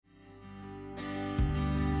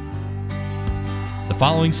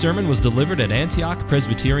following sermon was delivered at Antioch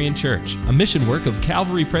Presbyterian Church, a mission work of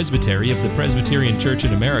Calvary Presbytery of the Presbyterian Church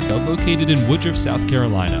in America located in Woodruff, South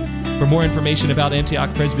Carolina. For more information about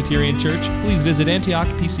Antioch Presbyterian Church, please visit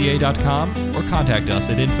antiochpca.com or contact us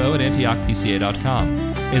at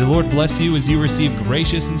info@antiochpca.com. May the Lord bless you as you receive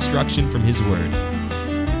gracious instruction from His Word.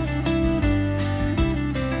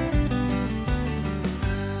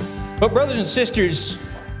 But brothers and sisters,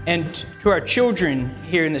 and to our children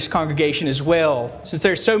here in this congregation as well, since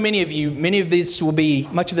there are so many of you, much of this will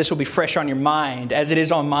be fresh on your mind, as it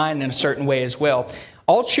is on mine in a certain way as well.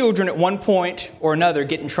 All children at one point or another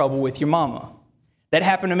get in trouble with your mama. That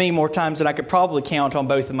happened to me more times than I could probably count on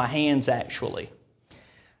both of my hands, actually.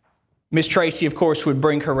 Miss Tracy, of course, would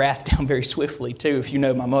bring her wrath down very swiftly, too, if you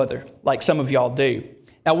know my mother, like some of y'all do.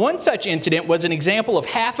 Now, one such incident was an example of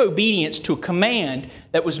half obedience to a command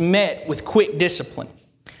that was met with quick discipline.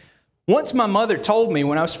 Once my mother told me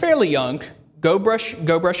when I was fairly young, go brush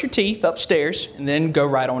your teeth upstairs and then go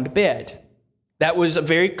right on to bed. That was a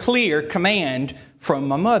very clear command from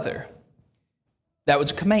my mother. That was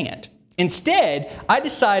a command. Instead, I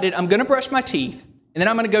decided I'm going to brush my teeth and then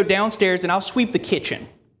I'm going to go downstairs and I'll sweep the kitchen.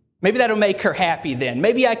 Maybe that'll make her happy then.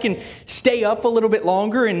 Maybe I can stay up a little bit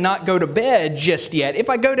longer and not go to bed just yet if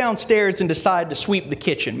I go downstairs and decide to sweep the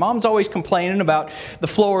kitchen. Mom's always complaining about the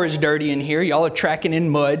floor is dirty in here. Y'all are tracking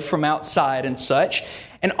in mud from outside and such.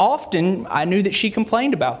 And often I knew that she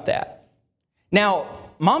complained about that. Now,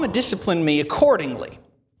 Mama disciplined me accordingly.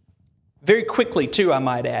 Very quickly too, I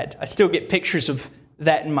might add. I still get pictures of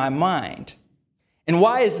that in my mind. And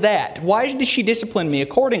why is that? Why did she discipline me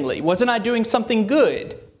accordingly? Wasn't I doing something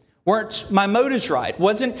good? Weren't my motives right?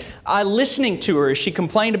 Wasn't I listening to her as she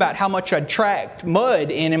complained about how much I'd tracked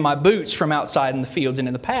mud in my boots from outside in the fields and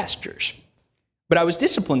in the pastures? But I was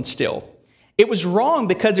disciplined still. It was wrong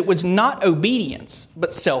because it was not obedience,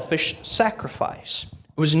 but selfish sacrifice.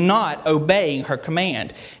 It was not obeying her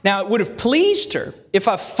command. Now, it would have pleased her if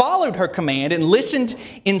I followed her command and listened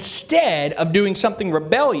instead of doing something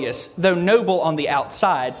rebellious, though noble on the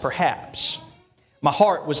outside, perhaps. My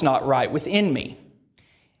heart was not right within me.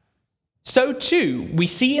 So too, we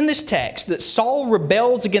see in this text that Saul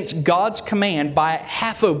rebels against God's command by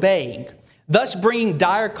half obeying, thus bringing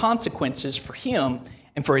dire consequences for him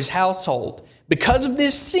and for his household. Because of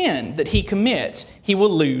this sin that he commits, he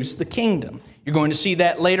will lose the kingdom. You're going to see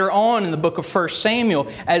that later on in the book of 1 Samuel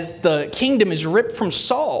as the kingdom is ripped from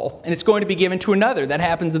Saul and it's going to be given to another. That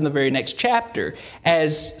happens in the very next chapter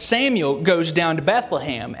as Samuel goes down to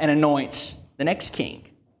Bethlehem and anoints the next king,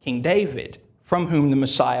 King David, from whom the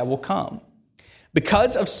Messiah will come.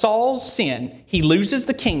 Because of Saul's sin, he loses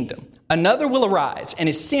the kingdom. Another will arise, and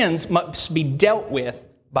his sins must be dealt with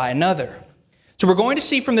by another. So we're going to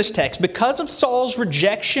see from this text, because of Saul's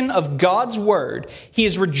rejection of God's word, he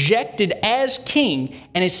is rejected as king,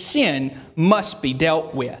 and his sin must be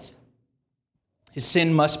dealt with. His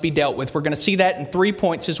sin must be dealt with. We're going to see that in 3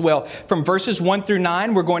 points as well. From verses 1 through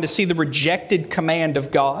 9, we're going to see the rejected command of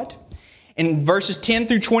God. In verses 10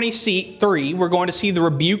 through 23, we're going to see the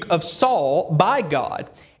rebuke of Saul by God.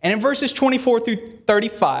 And in verses 24 through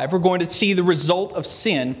 35, we're going to see the result of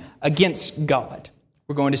sin against God.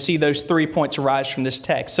 We're going to see those 3 points arise from this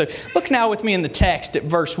text. So look now with me in the text at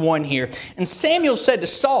verse 1 here. And Samuel said to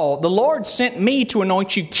Saul, "The Lord sent me to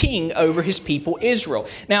anoint you king over his people Israel."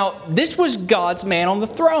 Now, this was God's man on the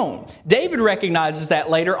throne. David recognizes that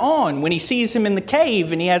later on when he sees him in the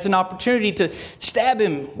cave and he has an opportunity to stab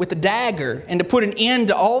him with a dagger and to put an end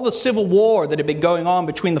to all the civil war that had been going on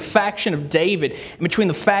between the faction of David and between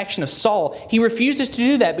the faction of Saul. He refuses to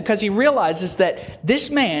do that because he realizes that this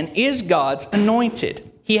man is God's anointed.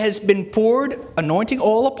 He has been poured anointing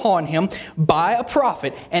oil upon him by a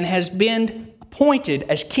prophet and has been appointed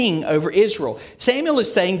as king over Israel. Samuel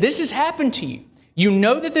is saying, this has happened to you. You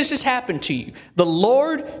know that this has happened to you. The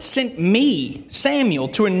Lord sent me, Samuel,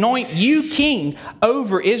 to anoint you king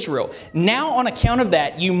over Israel. Now, on account of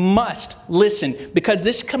that, you must listen because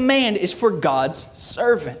this command is for God's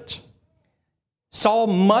servant. Saul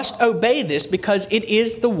must obey this because it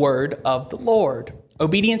is the word of the Lord.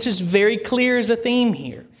 Obedience is very clear as a theme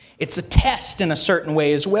here. It's a test in a certain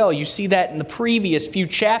way as well. You see that in the previous few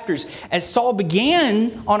chapters as Saul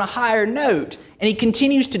began on a higher note and he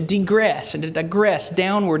continues to digress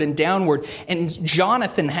downward and downward. And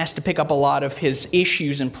Jonathan has to pick up a lot of his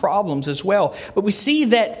issues and problems as well. But we see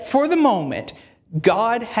that for the moment,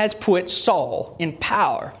 God has put Saul in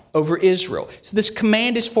power over Israel. So this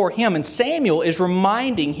command is for him, and Samuel is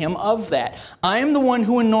reminding him of that. I am the one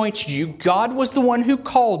who anointed you. God was the one who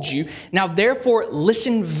called you. Now, therefore,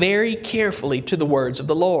 listen very carefully to the words of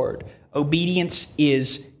the Lord. Obedience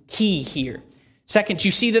is key here. Second,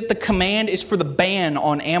 you see that the command is for the ban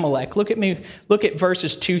on Amalek. Look at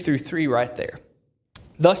verses 2 through 3 right there.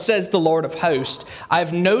 Thus says the Lord of hosts, I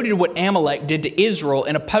have noted what Amalek did to Israel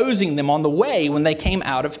in opposing them on the way when they came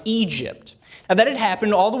out of Egypt. Now that had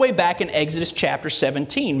happened all the way back in Exodus chapter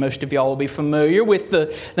 17. Most of y'all will be familiar with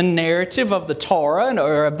the narrative of the Torah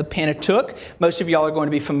or of the Pentateuch. Most of y'all are going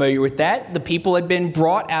to be familiar with that. The people had been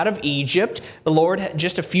brought out of Egypt. The Lord,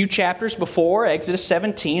 just a few chapters before, Exodus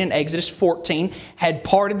 17 and Exodus 14, had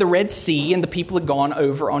parted the Red Sea and the people had gone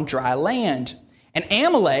over on dry land. And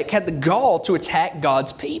Amalek had the gall to attack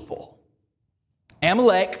God's people.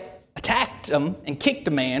 Amalek attacked him and kicked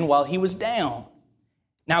a man while he was down.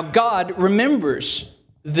 Now, God remembers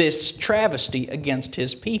this travesty against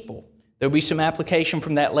his people. There'll be some application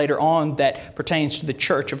from that later on that pertains to the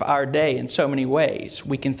church of our day in so many ways.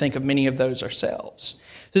 We can think of many of those ourselves.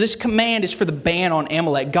 So this command is for the ban on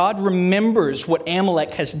Amalek. God remembers what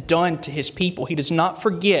Amalek has done to his people. He does not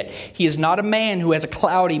forget. He is not a man who has a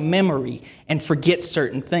cloudy memory and forgets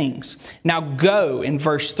certain things. Now go, in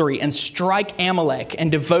verse 3, and strike Amalek and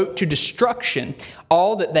devote to destruction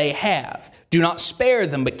all that they have. Do not spare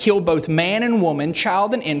them, but kill both man and woman,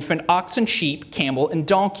 child and infant, ox and sheep, camel and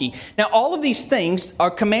donkey. Now, all of these things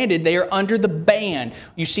are commanded. They are under the ban.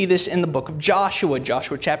 You see this in the book of Joshua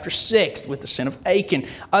chapter 6, with the sin of Achan.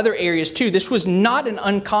 Other areas too. This was not an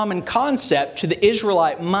uncommon concept to the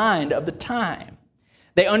Israelite mind of the time.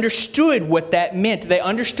 They understood what that meant. They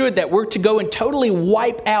understood that we're to go and totally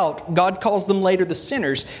wipe out, God calls them later the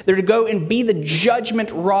sinners. They're to go and be the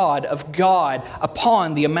judgment rod of God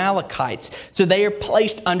upon the Amalekites. So they are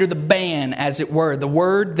placed under the ban, as it were. The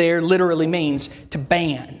word there literally means to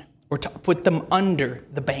ban, or to put them under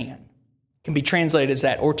the ban. It can be translated as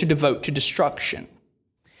that, or to devote to destruction.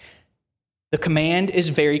 The command is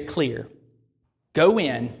very clear. Go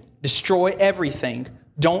in, destroy everything.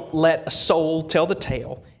 Don't let a soul tell the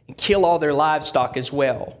tale, and kill all their livestock as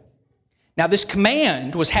well. Now this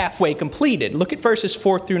command was halfway completed. Look at verses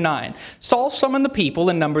 4 through 9. Saul summoned the people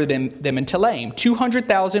and numbered them in Telaim,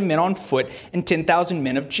 200,000 men on foot and 10,000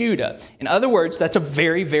 men of Judah. In other words, that's a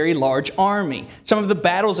very, very large army. Some of the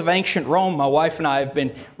battles of ancient Rome, my wife and I have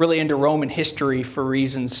been really into Roman history for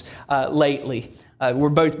reasons lately. We're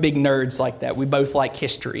both big nerds like that. We both like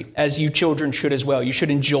history, as you children should as well. You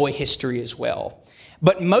should enjoy history as well.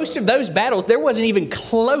 But most of those battles, there wasn't even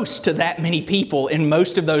close to that many people in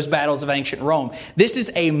most of those battles of ancient Rome. This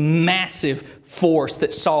is a massive force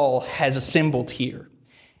that Saul has assembled here.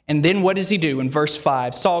 And then what does he do? In verse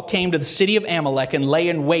 5, Saul came to the city of Amalek and lay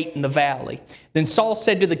in wait in the valley. Then Saul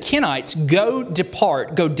said to the Kenites,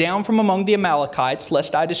 depart, go down from among the Amalekites,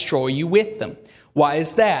 lest I destroy you with them. Why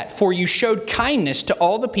is that? For you showed kindness to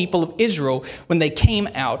all the people of Israel when they came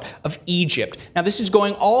out of Egypt. Now this is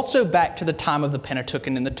going also back to the time of the Pentateuch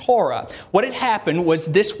and in the Torah. What had happened was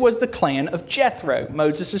this was the clan of Jethro,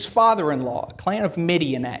 Moses' father-in-law, a clan of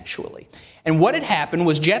Midian actually. And what had happened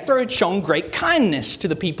was Jethro had shown great kindness to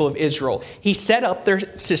the people of Israel. He set up their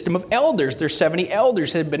system of elders. Their 70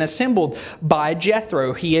 elders had been assembled by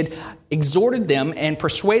Jethro. He had exhorted them and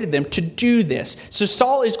persuaded them to do this. So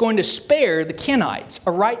Saul is going to spare the Kenites,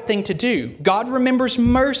 a right thing to do. God remembers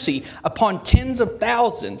mercy upon tens of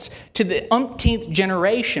thousands to the umpteenth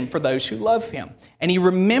generation for those who love him. And he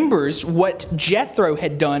remembers what Jethro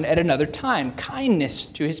had done at another time, kindness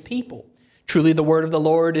to his people. Truly the word of the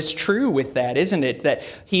Lord is true with that, isn't it? That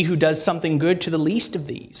he who does something good to the least of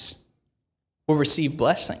these will receive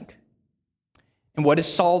blessing. And what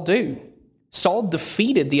does Saul do? Saul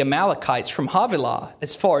defeated the Amalekites from Havilah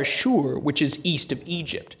as far as Shur, which is east of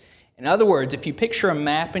Egypt. In other words, if you picture a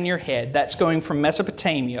map in your head, that's going from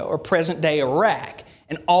Mesopotamia or present-day Iraq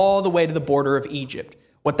and all the way to the border of Egypt.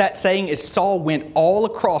 What that's saying is Saul went all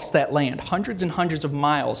across that land, hundreds and hundreds of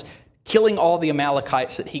miles, killing all the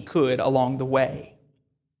Amalekites that he could along the way.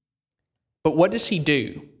 But what does he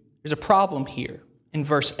do? There's a problem here. In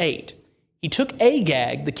verse 8, he took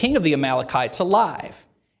Agag, the king of the Amalekites, alive,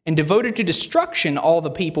 and devoted to destruction all the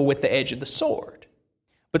people with the edge of the sword.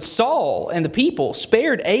 But Saul and the people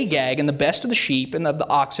spared Agag and the best of the sheep and of the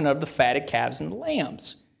oxen, of the fatted calves and the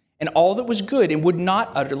lambs, and all that was good, and would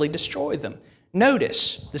not utterly destroy them.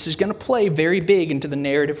 Notice, this is going to play very big into the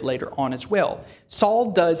narrative later on as well.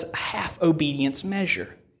 Saul does a half obedience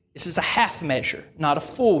measure. This is a half measure, not a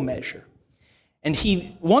full measure. And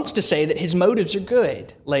he wants to say that his motives are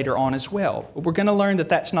good later on as well. But we're going to learn that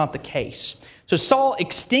that's not the case. So Saul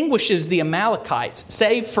extinguishes the Amalekites,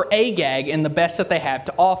 save for Agag and the best that they have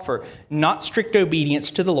to offer, not strict obedience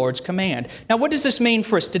to the Lord's command. Now, what does this mean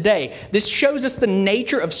for us today? This shows us the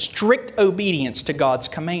nature of strict obedience to God's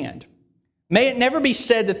command. May it never be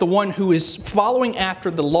said that the one who is following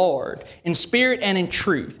after the Lord in spirit and in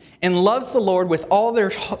truth and loves the Lord with all their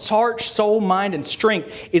heart, soul, mind, and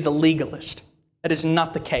strength is a legalist. That is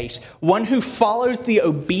not the case. One who follows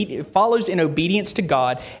in obedience to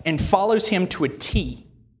God and follows Him to a T,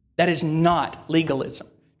 that is not legalism.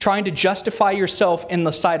 Trying to justify yourself in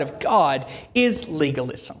the sight of God is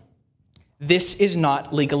legalism. This is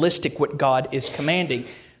not legalistic, what God is commanding.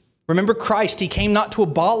 Remember Christ, He came not to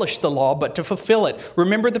abolish the law, but to fulfill it.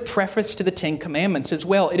 Remember the preface to the Ten Commandments as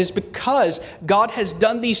well. It is because God has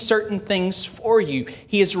done these certain things for you.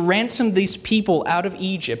 He has ransomed these people out of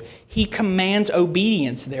Egypt. He commands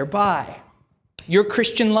obedience thereby. Your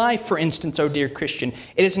Christian life, for instance, oh dear Christian,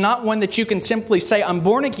 it is not one that you can simply say, I'm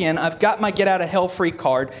born again, I've got my get out of hell free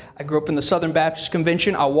card. I grew up in the Southern Baptist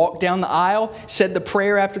Convention, I walked down the aisle, said the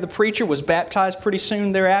prayer after the preacher, was baptized pretty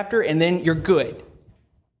soon thereafter, and then you're good.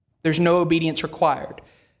 There's no obedience required.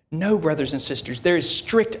 No, brothers and sisters, there is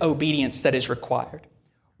strict obedience that is required.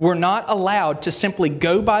 We're not allowed to simply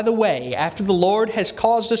go by the way after the Lord has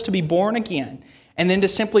caused us to be born again, and then to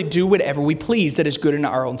simply do whatever we please that is good in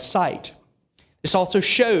our own sight. This also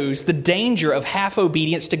shows the danger of half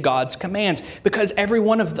obedience to God's commands, because every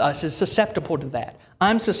one of us is susceptible to that.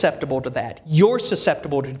 I'm susceptible to that. You're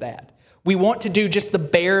susceptible to that. We want to do just the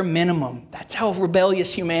bare minimum. That's how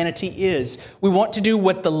rebellious humanity is. We want to do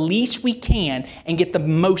what the least we can and get the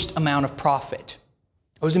most amount of profit.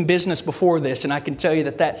 I was in business before this, and I can tell you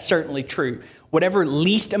that that's certainly true. Whatever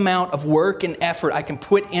least amount of work and effort I can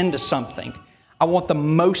put into something, I want the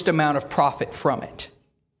most amount of profit from it.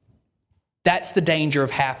 That's the danger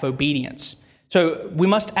of half obedience. So we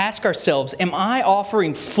must ask ourselves, am I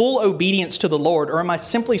offering full obedience to the Lord, or am I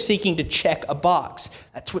simply seeking to check a box?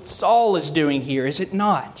 That's what Saul is doing here, is it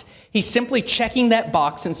not? He's simply checking that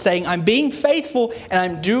box and saying, I'm being faithful and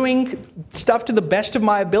I'm doing stuff to the best of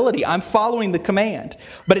my ability. I'm following the command.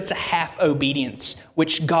 But it's a half obedience,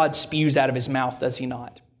 which God spews out of His mouth, does He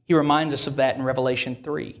not? He reminds us of that in Revelation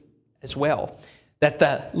 3 as well, that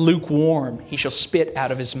the lukewarm He shall spit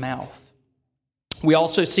out of His mouth. We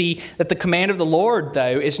also see that the command of the Lord,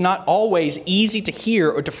 though, is not always easy to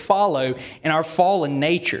hear or to follow in our fallen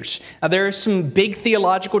natures. Now, there are some big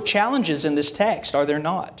theological challenges in this text, are there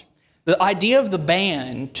not? The idea of the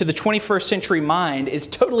ban to the 21st century mind is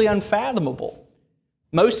totally unfathomable.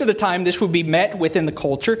 Most of the time, this would be met with in the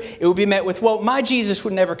culture. It would be met with, well, my Jesus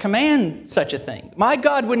would never command such a thing. My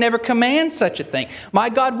God would never command such a thing. My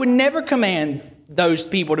God would never command those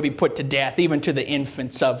people to be put to death, even to the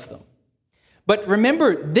infants of them. But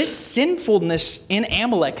remember, this sinfulness in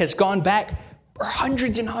Amalek has gone back for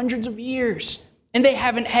hundreds and hundreds of years, and they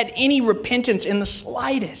haven't had any repentance in the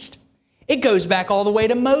slightest. It goes back all the way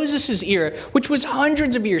to Moses' era, which was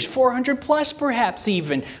hundreds of years, 400 plus perhaps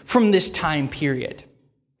even, from this time period.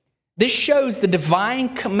 This shows the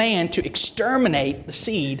divine command to exterminate the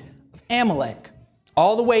seed of Amalek,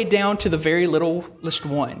 all the way down to the very littlest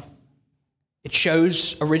one. It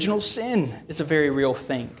shows original sin is a very real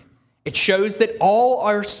thing. It shows that all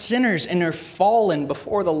are sinners and are fallen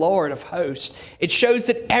before the Lord of hosts. It shows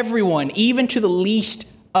that everyone, even to the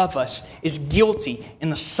least of us, is guilty in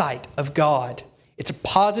the sight of God. It's a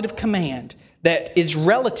positive command that is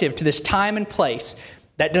relative to this time and place.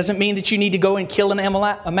 That doesn't mean that you need to go and kill an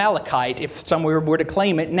Amalekite if someone were to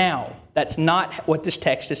claim it now. That's not what this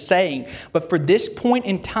text is saying. But for this point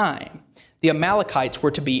in time, the Amalekites were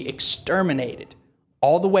to be exterminated,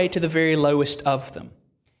 all the way to the very lowest of them.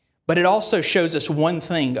 But it also shows us one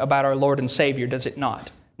thing about our Lord and Savior, does it not?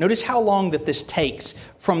 Notice how long that this takes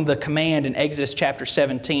from the command in Exodus chapter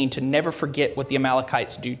 17 to never forget what the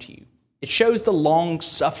Amalekites do to you. It shows the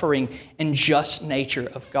long-suffering and just nature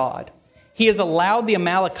of God. He has allowed the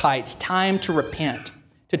Amalekites time to repent,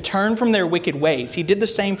 to turn from their wicked ways. He did the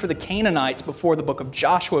same for the Canaanites before the book of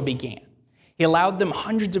Joshua began. He allowed them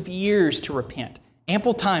hundreds of years to repent,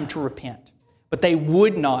 ample time to repent. But they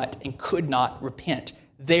would not and could not repent.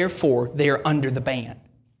 Therefore, they are under the ban.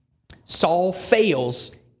 Saul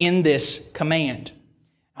fails in this command.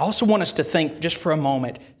 I also want us to think just for a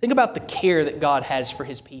moment, think about the care that God has for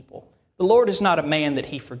His people. The Lord is not a man that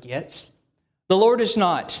He forgets. The Lord is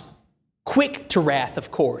not quick to wrath,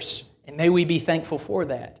 of course, and may we be thankful for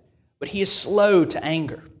that. But He is slow to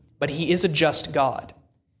anger, but He is a just God.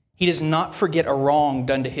 He does not forget a wrong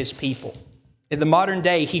done to His people. In the modern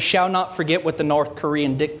day, He shall not forget what the North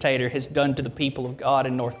Korean dictator has done to the people of God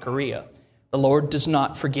in North Korea. The Lord does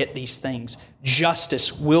not forget these things.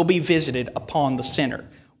 Justice will be visited upon the sinner.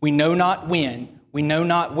 We know not when, we know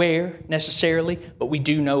not where necessarily, but we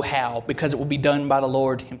do know how, because it will be done by the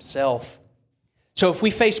Lord Himself. So if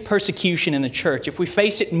we face persecution in the church, if we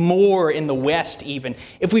face it more in the West even,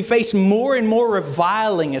 if we face more and more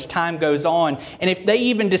reviling as time goes on, and if they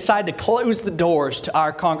even decide to close the doors to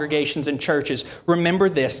our congregations and churches, remember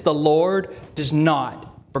this: the Lord does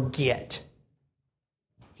not forget.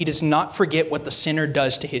 He does not forget what the sinner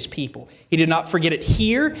does to his people. He did not forget it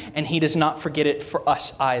here, and he does not forget it for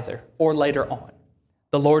us either, or later on.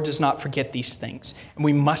 The Lord does not forget these things, and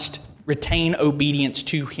we must retain obedience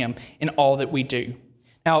to him in all that we do.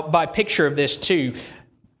 Now, by picture of this too,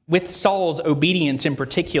 with Saul's obedience in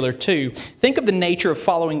particular too, think of the nature of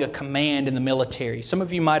following a command in the military. Some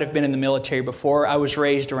of you might have been in the military before. I was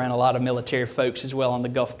raised around a lot of military folks as well on the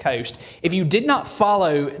Gulf Coast. If you did not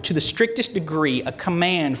follow to the strictest degree a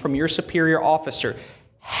command from your superior officer,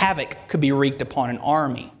 havoc could be wreaked upon an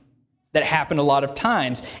army. That happened a lot of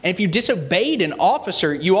times. And if you disobeyed an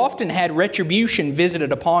officer, you often had retribution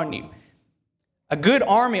visited upon you. A good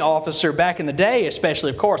army officer back in the day, especially,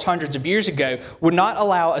 of course, hundreds of years ago, would not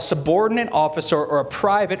allow a subordinate officer or a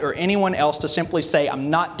private or anyone else to simply say, I'm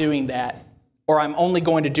not doing that, or I'm only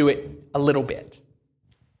going to do it a little bit.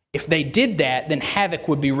 If they did that, then havoc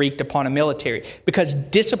would be wreaked upon a military, because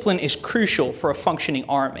discipline is crucial for a functioning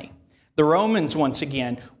army. The Romans, once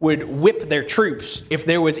again, would whip their troops if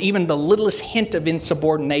there was even the littlest hint of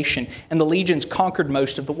insubordination, and the legions conquered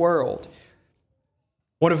most of the world.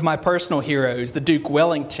 One of my personal heroes, the Duke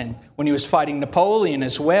Wellington, when he was fighting Napoleon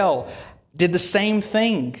as well, did the same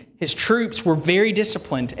thing. His troops were very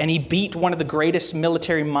disciplined, and he beat one of the greatest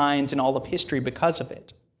military minds in all of history because of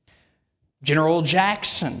it. General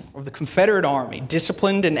Jackson of the Confederate Army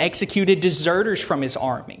disciplined and executed deserters from his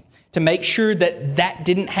army to make sure that that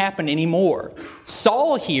didn't happen anymore.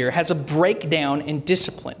 Saul here has a breakdown in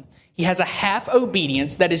discipline. He has a half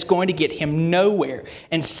obedience that is going to get him nowhere.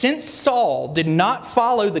 And since Saul did not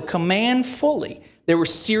follow the command fully, there were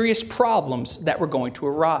serious problems that were going to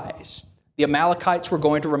arise. The Amalekites were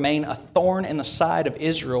going to remain a thorn in the side of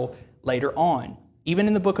Israel later on. Even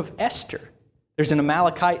in the book of Esther, there's an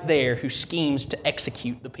Amalekite there who schemes to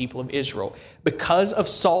execute the people of Israel. Because of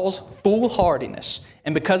Saul's foolhardiness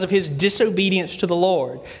and because of his disobedience to the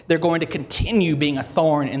Lord, they're going to continue being a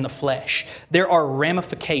thorn in the flesh. There are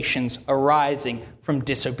ramifications arising from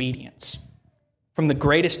disobedience, from the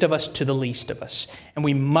greatest of us to the least of us. And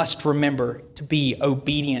we must remember to be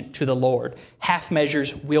obedient to the Lord. Half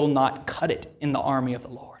measures will not cut it in the army of the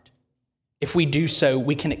Lord. If we do so,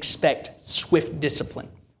 we can expect swift discipline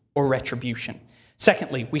or retribution.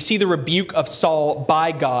 Secondly, we see the rebuke of Saul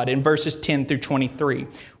by God in verses 10 through 23.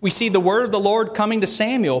 We see the word of the Lord coming to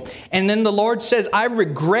Samuel, and then the Lord says, I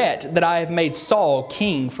regret that I have made Saul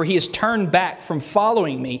king, for he has turned back from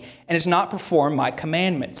following me and has not performed my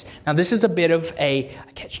commandments. Now, this is a bit of a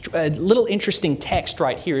little interesting text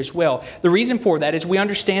right here as well. The reason for that is we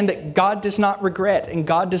understand that God does not regret and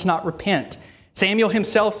God does not repent. Samuel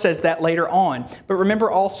himself says that later on. But remember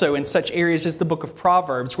also in such areas as the book of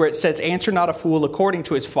Proverbs, where it says, answer not a fool according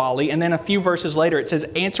to his folly. And then a few verses later, it says,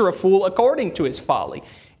 answer a fool according to his folly.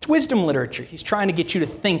 It's wisdom literature. He's trying to get you to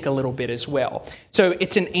think a little bit as well. So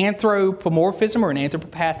it's an anthropomorphism or an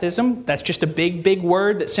anthropopathism. That's just a big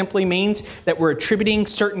word that simply means that we're attributing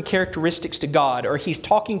certain characteristics to God, or he's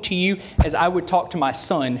talking to you as I would talk to my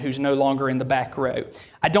son who's no longer in the back row.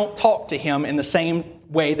 I don't talk to him in the same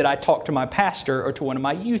way that I talk to my pastor or to one of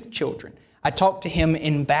my youth children. I talk to him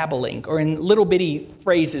in babbling or in little bitty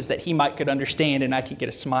phrases that he might could understand and I could get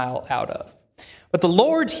a smile out of. But the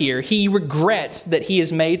Lord here, he regrets that he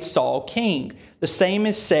has made Saul king. The same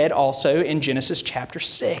is said also in Genesis chapter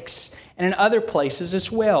 6 and in other places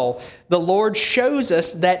as well. The Lord shows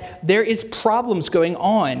us that there is problems going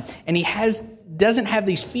on, and he doesn't have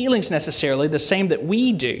these feelings necessarily the same that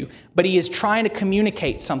we do, but he is trying to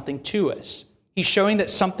communicate something to us. He's showing that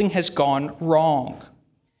something has gone wrong.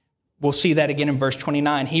 We'll see that again in verse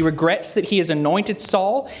 29. He regrets that he has anointed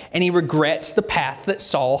Saul, and he regrets the path that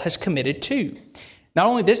Saul has committed to. Not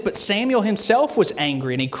only this, but Samuel himself was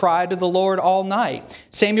angry, and he cried to the Lord all night.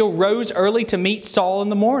 Samuel rose early to meet Saul in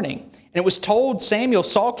the morning. And it was told Samuel,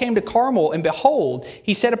 Saul came to Carmel, and behold,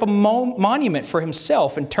 he set up a monument for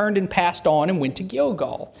himself and turned and passed on and went to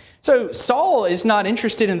Gilgal. So Saul is not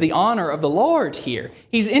interested in the honor of the Lord here.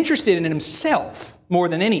 He's interested in himself more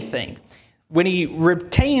than anything. When he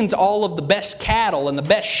retains all of the best cattle and the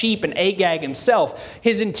best sheep and Agag himself,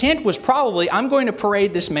 his intent was probably, I'm going to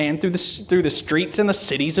parade this man through the streets and the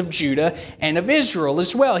cities of Judah and of Israel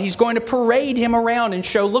as well. He's going to parade him around and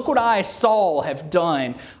show, look what I, Saul, have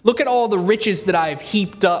done. Look at all the riches that I have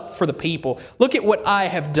heaped up for the people. Look at what I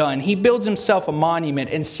have done. He builds himself a monument,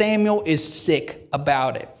 and Samuel is sick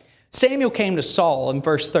about it. Samuel came to Saul in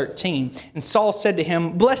verse 13, and Saul said to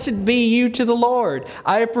him, "Blessed be you to the Lord.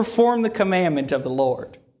 I have performed the commandment of the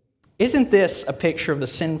Lord." Isn't this a picture of the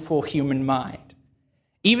sinful human mind?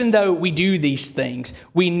 Even though we do these things,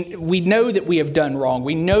 we know that we have done wrong.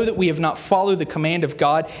 We know that we have not followed the command of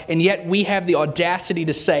God, and yet we have the audacity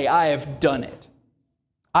to say, "I have done it.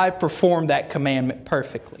 I performed that commandment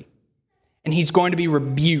perfectly." And he's going to be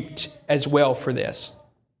rebuked as well for this.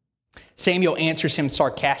 Samuel answers him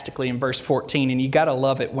sarcastically in verse 14, and you got to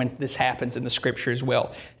love it when this happens in the scripture as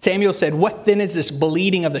well. Samuel said, "What then is this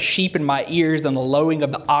bleating of the sheep in my ears and the lowing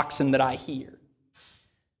of the oxen that I hear?"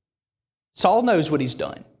 Saul knows what he's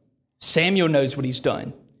done. Samuel knows what he's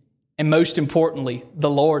done. And most importantly, the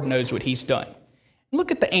Lord knows what he's done.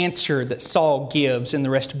 Look at the answer that Saul gives in the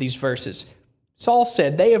rest of these verses. Saul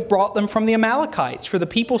said, "They have brought them from the Amalekites, for the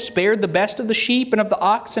people spared the best of the sheep and of the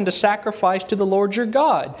oxen to sacrifice to the Lord your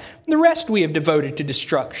God. The rest we have devoted to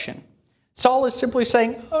destruction." Saul is simply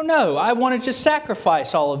saying, "Oh no, I wanted to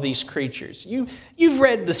sacrifice all of these creatures." You've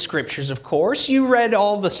read the scriptures, of course. You read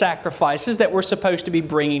all the sacrifices that we're supposed to be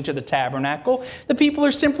bringing to the tabernacle. The people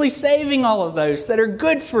are simply saving all of those that are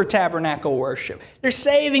good for tabernacle worship. They're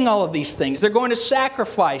saving all of these things. They're going to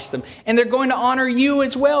sacrifice them. And they're going to honor you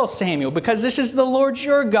as well, Samuel, because this is the Lord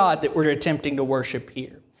your God that we're attempting to worship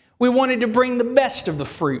here. We wanted to bring the best of the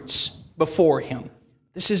fruits before him.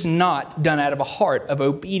 This is not done out of a heart of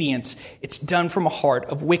obedience. It's done from a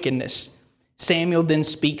heart of wickedness. Samuel then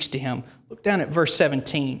speaks to him. Look down at verse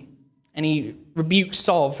 17. And he rebukes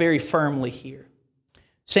Saul very firmly here.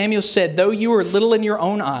 Samuel said, "Though you are little in your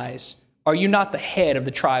own eyes, are you not the head of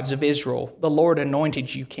the tribes of Israel? The Lord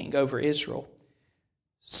anointed you king over Israel."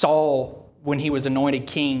 Saul, when he was anointed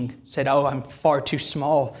king, said, "Oh, I'm far too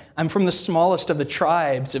small. I'm from the smallest of the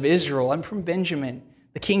tribes of Israel. I'm from Benjamin."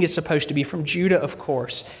 The king is supposed to be from Judah, of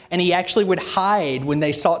course. And he actually would hide when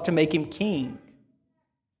they sought to make him king.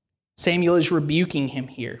 Samuel is rebuking him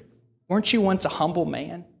here. Weren't you once a humble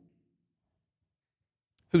man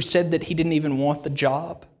who said that he didn't even want the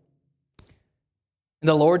job? And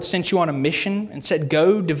the Lord sent you on a mission and said,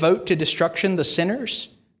 "Go devote to destruction the sinners,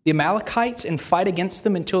 the Amalekites, and fight against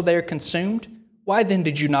them until they are consumed." Why then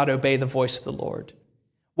did you not obey the voice of the Lord?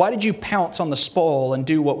 Why did you pounce on the spoil and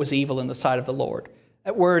do what was evil in the sight of the Lord?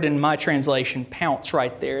 That word in my translation, pounce,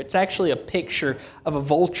 right there, it's actually a picture of a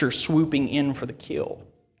vulture swooping in for the kill.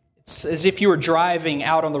 It's as if you were driving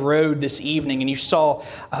out on the road this evening and you saw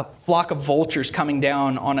a flock of vultures coming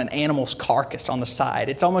down on an animal's carcass on the side.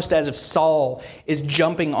 It's almost as if Saul is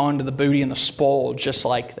jumping onto the booty and the spoil just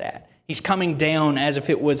like that. He's coming down as if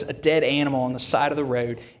it was a dead animal on the side of the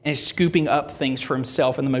road and is scooping up things for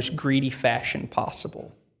himself in the most greedy fashion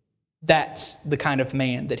possible. That's the kind of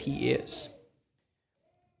man that he is.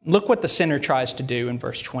 Look what the sinner tries to do in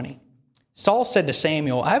verse 20. Saul said to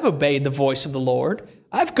Samuel, "I have obeyed the voice of the Lord.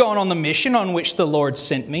 I've gone on the mission on which the Lord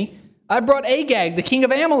sent me. I brought Agag, the king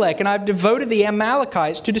of Amalek, and I've devoted the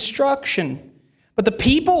Amalekites to destruction. But the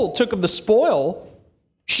people took of the spoil,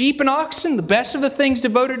 sheep and oxen, the best of the things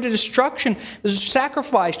devoted to destruction. This is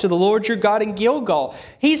sacrifice to the Lord your God in Gilgal."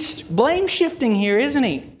 He's blame shifting here, isn't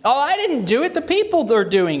he? "Oh, I didn't do it. The people are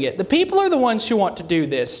doing it. The people are the ones who want to do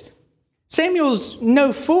this." Samuel's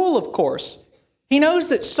no fool, of course. He knows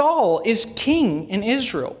that Saul is king in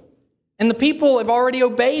Israel, and the people have already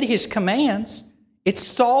obeyed his commands. It's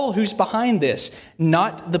Saul who's behind this,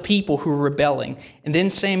 not the people who are rebelling. And then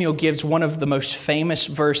Samuel gives one of the most famous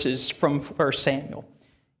verses from 1 Samuel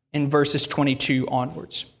in verses 22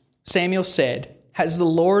 onwards. Samuel said, "Has the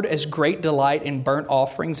Lord as great delight in burnt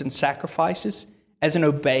offerings and sacrifices as in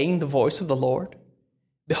obeying the voice of the Lord?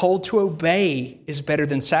 Behold, to obey is better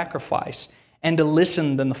than sacrifice, and to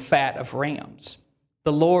listen than the fat of rams.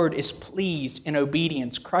 The Lord is pleased in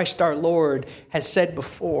obedience." Christ our Lord has said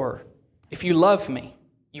before, "If you love me,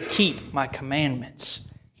 you keep my commandments.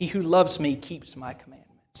 He who loves me keeps my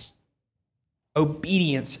commandments."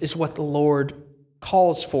 Obedience is what the Lord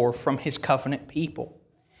calls for from his covenant people.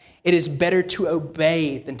 It is better to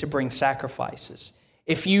obey than to bring sacrifices.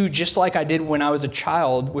 If you, just like I did when I was a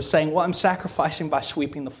child, was saying, "Well, I'm sacrificing by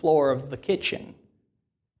sweeping the floor of the kitchen,"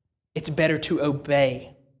 it's better to obey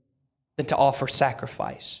than to offer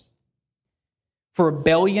sacrifice. For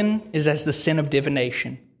rebellion is as the sin of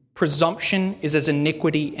divination. Presumption is as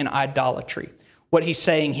iniquity and idolatry. What he's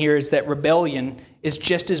saying here is that rebellion is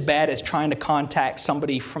just as bad as trying to contact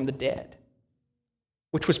somebody from the dead,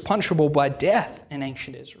 which was punishable by death in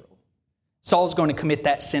ancient Israel. Saul's going to commit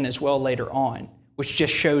that sin as well later on, which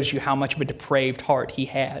just shows you how much of a depraved heart he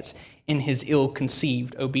has in his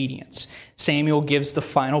ill-conceived obedience. Samuel gives the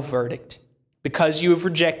final verdict. Because you have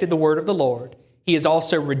rejected the word of the Lord, he has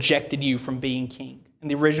also rejected you from being king. In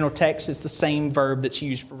the original text, it's the same verb that's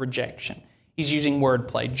used for rejection. He's using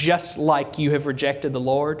wordplay. Just like you have rejected the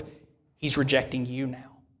Lord, he's rejecting you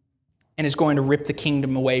now and is going to rip the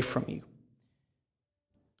kingdom away from you.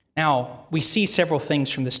 Now, we see several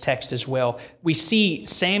things from this text as well. We see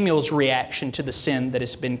Samuel's reaction to the sin that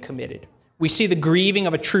has been committed. We see the grieving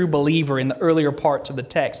of a true believer in the earlier parts of the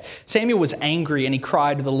text. Samuel was angry and he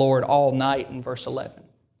cried to the Lord all night in verse 11.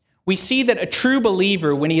 We see that a true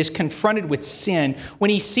believer, when he is confronted with sin,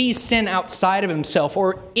 when he sees sin outside of himself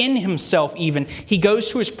or in himself even, he goes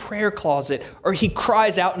to his prayer closet or he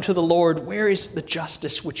cries out unto the Lord, "Where is the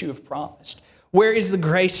justice which you have promised? Where is the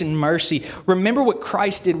grace and mercy?" Remember what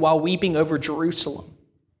Christ did while weeping over Jerusalem.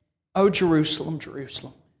 "Oh, Jerusalem,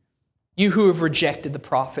 Jerusalem, you who have rejected the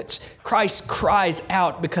prophets." Christ cries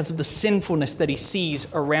out because of the sinfulness that he sees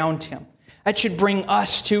around him. That should bring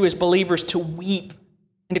us too as believers to weep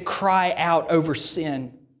and to cry out over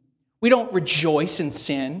sin. We don't rejoice in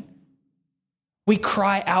sin. We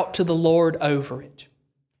cry out to the Lord over it.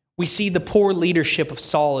 We see the poor leadership of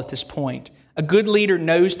Saul at this point. A good leader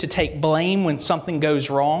knows to take blame when something goes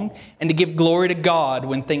wrong and to give glory to God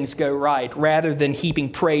when things go right, rather than heaping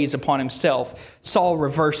praise upon himself. Saul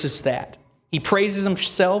reverses that. He praises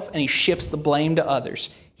himself and he shifts the blame to others.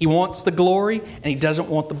 He wants the glory and he doesn't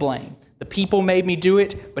want the blame. The people made me do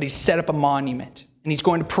it, but he set up a monument. And he's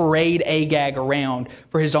going to parade Agag around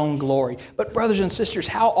for his own glory. But brothers and sisters,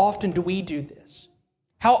 how often do we do this?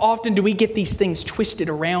 How often do we get these things twisted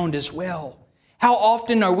around as well? How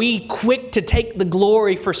often are we quick to take the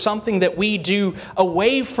glory for something that we do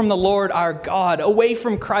away from the Lord our God, away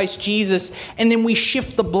from Christ Jesus, and then we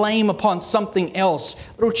shift the blame upon something else?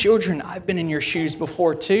 Little children, I've been in your shoes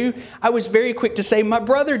before too. I was very quick to say, my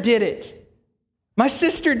brother did it. My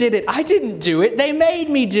sister did it. I didn't do it. They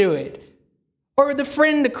made me do it. Or the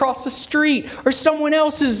friend across the street, or someone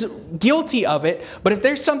else is guilty of it. But if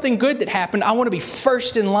there's something good that happened, I want to be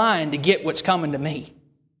first in line to get what's coming to me.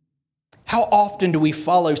 How often do we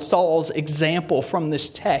follow Saul's example from this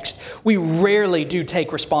text? We rarely do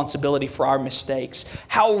take responsibility for our mistakes.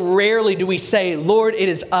 How rarely do we say, "Lord, it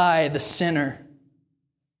is I, the sinner.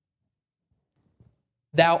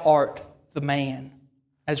 Thou art the man,"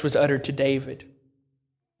 as was uttered to David.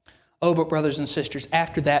 Oh, but brothers and sisters,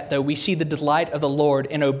 after that, though, we see the delight of the Lord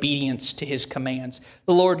in obedience to his commands.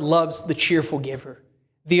 The Lord loves the cheerful giver,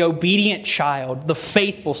 the obedient child, the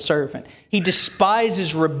faithful servant. He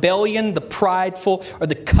despises rebellion, the prideful, or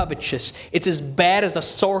the covetous. It's as bad as a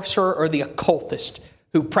sorcerer or the occultist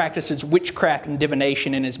who practices witchcraft and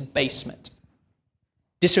divination in his basement.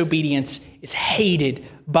 Disobedience is hated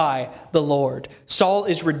by the Lord. Saul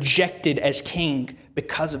is rejected as king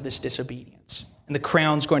because of this disobedience. And the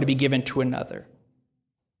crown's going to be given to another.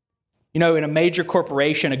 You know, in a major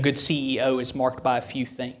corporation, a good CEO is marked by a few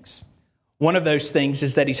things. One of those things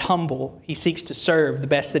is that he's humble. He seeks to serve the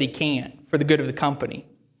best that he can for the good of the company.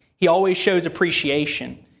 He always shows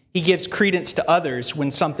appreciation. He gives credence to others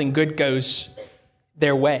when something good goes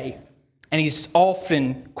their way. And he's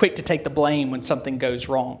often quick to take the blame when something goes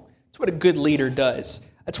wrong. That's what a good leader does.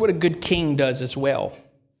 That's what a good king does as well.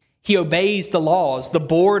 He obeys the laws, the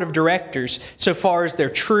board of directors, so far as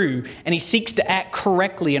they're true, and he seeks to act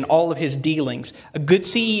correctly in all of his dealings. A good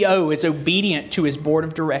CEO is obedient to his board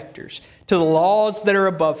of directors, to the laws that are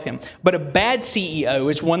above him. But a bad CEO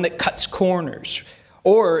is one that cuts corners,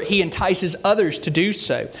 or he entices others to do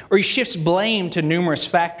so, or he shifts blame to numerous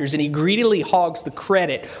factors, and he greedily hogs the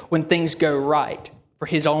credit when things go right for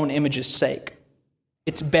his own image's sake.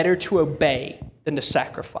 It's better to obey than to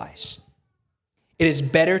sacrifice. It is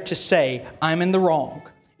better to say, I'm in the wrong.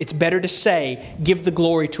 It's better to say, give the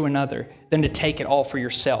glory to another, than to take it all for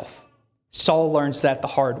yourself. Saul learns that the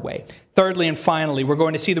hard way. Thirdly and finally, we're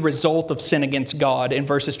going to see the result of sin against God in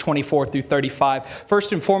verses 24 through 35.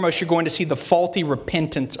 First and foremost, you're going to see the faulty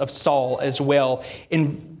repentance of Saul as well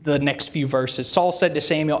in the next few verses. Saul said to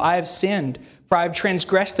Samuel, I have sinned, for I have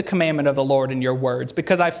transgressed the commandment of the Lord in your words,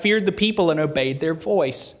 because I feared the people and obeyed their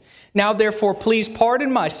voice. Now, therefore, please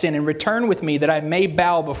pardon my sin and return with me that I may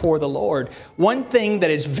bow before the Lord. One thing that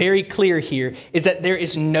is very clear here is that there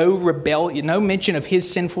is no rebellion, no mention of his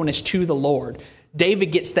sinfulness to the Lord.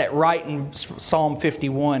 David gets that right in Psalm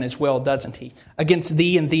 51 as well, doesn't he? Against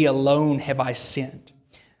thee and thee alone have I sinned.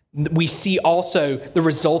 We see also the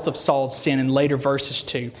result of Saul's sin in later verses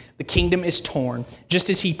too. The kingdom is torn, just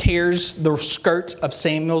as he tears the skirt of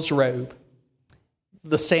Samuel's robe.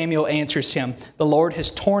 The Samuel answers him, the Lord has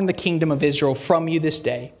torn the kingdom of Israel from you this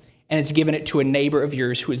day and has given it to a neighbor of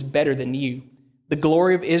yours who is better than you. The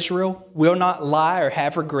glory of Israel will not lie or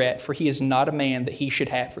have regret, for he is not a man that he should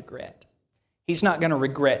have regret. He's not going to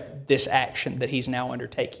regret this action that he's now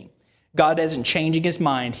undertaking. God isn't changing his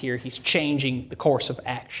mind here. He's changing the course of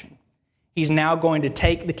action. He's now going to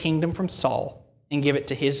take the kingdom from Saul and give it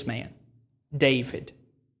to his man, David,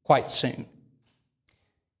 quite soon.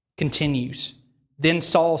 Continues. Then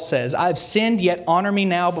Saul says, I have sinned, yet honor me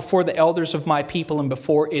now before the elders of my people and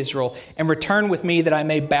before Israel, and return with me that I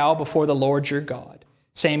may bow before the Lord your God.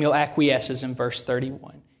 Samuel acquiesces in verse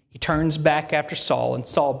 31. He turns back after Saul, and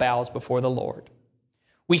Saul bows before the Lord.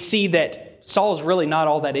 We see that Saul's really not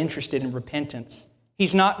all that interested in repentance.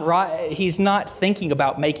 He's not thinking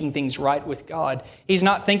about making things right with God. He's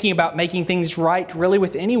not thinking about making things right really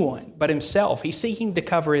with anyone but himself. He's seeking to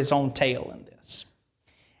cover his own tail in this.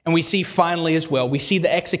 And we see finally as well, we see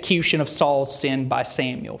the execution of Saul's sin by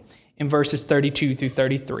Samuel in verses 32 through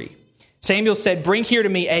 33. Samuel said, bring here to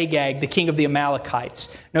me Agag, the king of the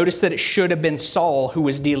Amalekites. Notice that it should have been Saul who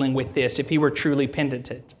was dealing with this if he were truly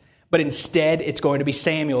penitent. But instead, it's going to be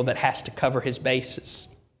Samuel that has to cover his bases.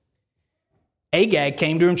 Agag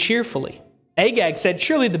came to him cheerfully. Agag said,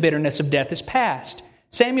 surely the bitterness of death is past.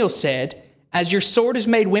 Samuel said, as your sword has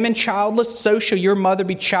made women childless, so shall your mother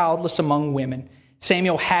be childless among women.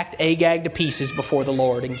 Samuel hacked Agag to pieces before the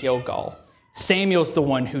Lord in Gilgal. Samuel's the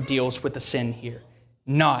one who deals with the sin here,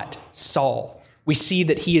 not Saul. We see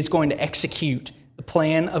that he is going to execute the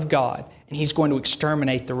plan of God, and he's going to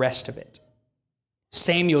exterminate the rest of it.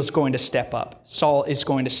 Samuel's going to step up. Saul is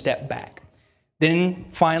going to step back. Then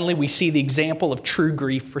finally, we see the example of true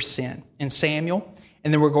grief for sin in Samuel,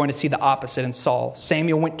 and then we're going to see the opposite in Saul.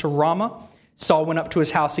 Samuel went to Ramah. Saul went up to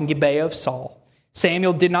his house in Gibeah of Saul.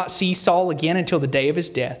 Samuel did not see Saul again until the day of his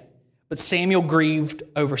death, but Samuel grieved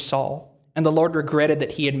over Saul, and the Lord regretted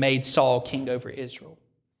that he had made Saul king over Israel.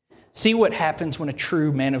 See what happens when a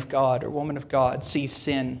true man of God or woman of God sees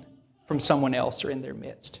sin from someone else or in their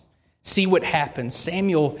midst. See what happens.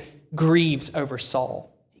 Samuel grieves over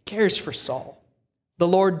Saul. He cares for Saul. The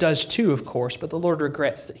Lord does too, of course, but the Lord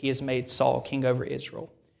regrets that he has made Saul king over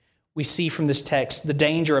Israel. We see from this text the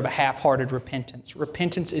danger of a half-hearted repentance.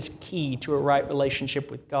 Repentance is key to a right relationship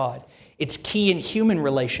with God. It's key in human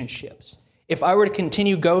relationships. If I were to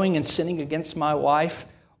continue going and sinning against my wife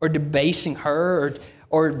or debasing her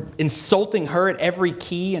or insulting her at every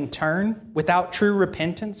key and turn without true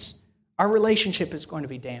repentance, our relationship is going to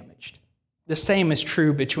be damaged. The same is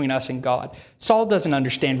true between us and God. Saul doesn't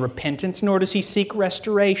understand repentance, nor does he seek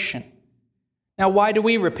restoration. Now, why do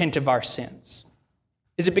we repent of our sins?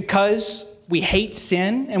 Is it because we hate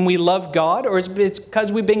sin and we love God? Or is it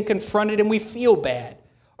because we've been confronted and we feel bad?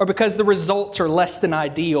 Or because the results are less than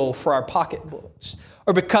ideal for our pocketbooks?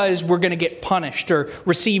 Or because we're going to get punished or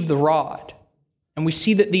receive the rod? And we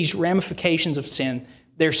see that these ramifications of sin,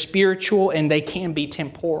 they're spiritual and they can be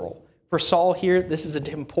temporal. For Saul here, this is a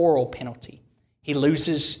temporal penalty. He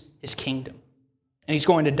loses his kingdom. And he's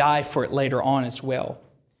going to die for it later on as well.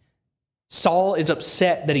 Saul is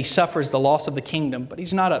upset that he suffers the loss of the kingdom, but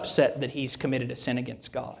he's not upset that he's committed a sin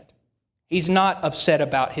against God. He's not upset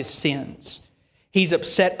about his sins. He's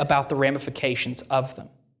upset about the ramifications of them.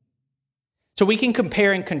 So we can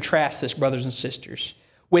compare and contrast this, brothers and sisters,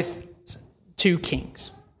 with two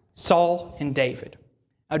kings, Saul and David.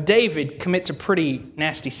 Now, David commits a pretty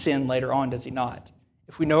nasty sin later on, does he not?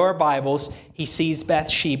 If we know our Bibles, he sees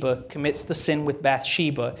Bathsheba, commits the sin with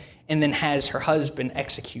Bathsheba, and then has her husband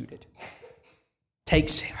executed.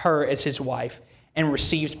 Takes her as his wife and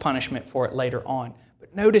receives punishment for it later on.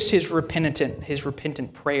 But notice his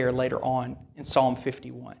repentant prayer later on in Psalm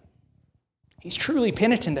 51. He's truly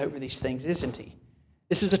penitent over these things, isn't he?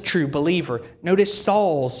 This is a true believer. Notice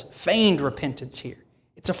Saul's feigned repentance here.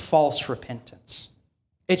 It's a false repentance.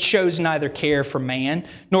 It shows neither care for man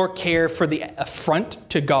nor care for the affront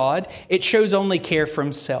to God. It shows only care for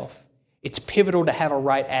himself. It's pivotal to have a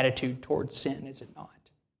right attitude towards sin, is it not?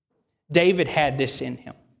 David had this in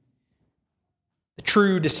him. The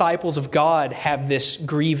true disciples of God have this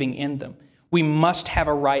grieving in them. We must have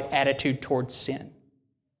a right attitude towards sin.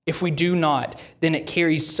 If we do not, then it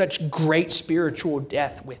carries such great spiritual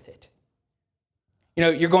death with it. You know,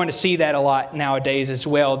 you're going to see that a lot nowadays as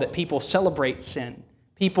well, that people celebrate sin.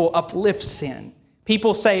 People uplift sin.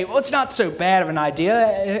 People say, well, it's not so bad of an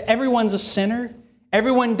idea. Everyone's a sinner.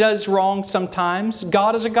 Everyone does wrong sometimes.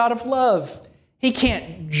 God is a God of love. He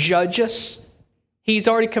can't judge us. He's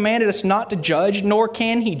already commanded us not to judge, nor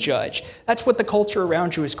can he judge. That's what the culture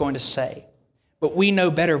around you is going to say. But we know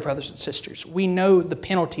better, brothers and sisters. We know the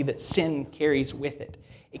penalty that sin carries with it.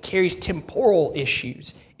 It carries temporal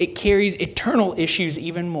issues. It carries eternal issues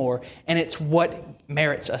even more. And it's what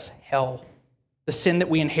merits us hell. The sin that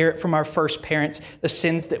we inherit from our first parents, the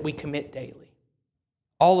sins that we commit daily.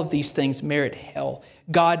 All of these things merit hell.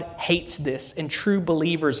 God hates this, and true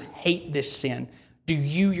believers hate this sin. Do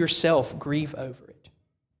you yourself grieve over it?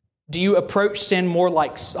 Do you approach sin more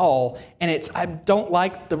like Saul, and it's, I don't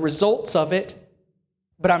like the results of it,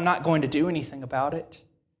 but I'm not going to do anything about it?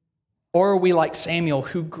 Or are we like Samuel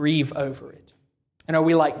who grieve over it? And are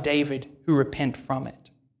we like David who repent from it?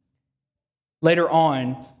 Later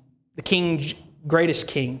on, the greatest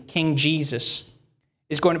king, King Jesus,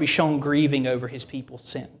 is going to be shown grieving over his people's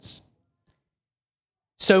sins.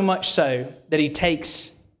 So much so that he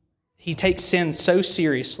takes sin so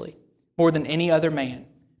seriously, more than any other man,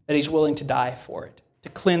 that he's willing to die for it, to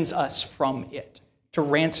cleanse us from it, to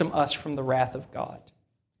ransom us from the wrath of God.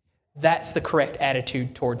 That's the correct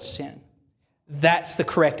attitude towards sin. That's the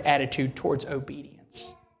correct attitude towards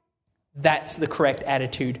obedience. That's the correct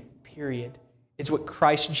attitude, period. It's what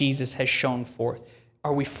Christ Jesus has shown forth.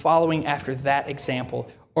 Are we following after that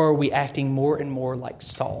example, or are we acting more and more like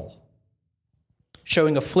Saul?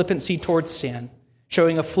 Showing a flippancy towards sin,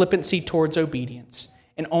 showing a flippancy towards obedience,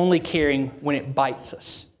 and only caring when it bites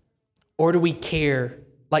us? Or do we care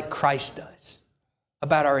like Christ does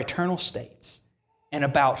about our eternal states and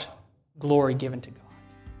about glory given to God?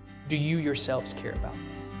 Do you yourselves care about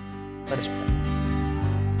that? Let us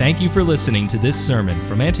pray. Thank you for listening to this sermon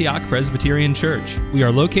from Antioch Presbyterian Church. We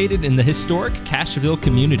are located in the historic Cashville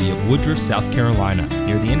community of Woodruff, South Carolina,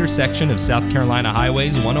 near the intersection of South Carolina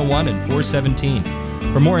Highways 101 and 417.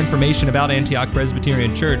 For more information about Antioch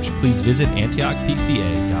Presbyterian Church, please visit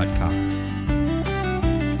antiochpca.com.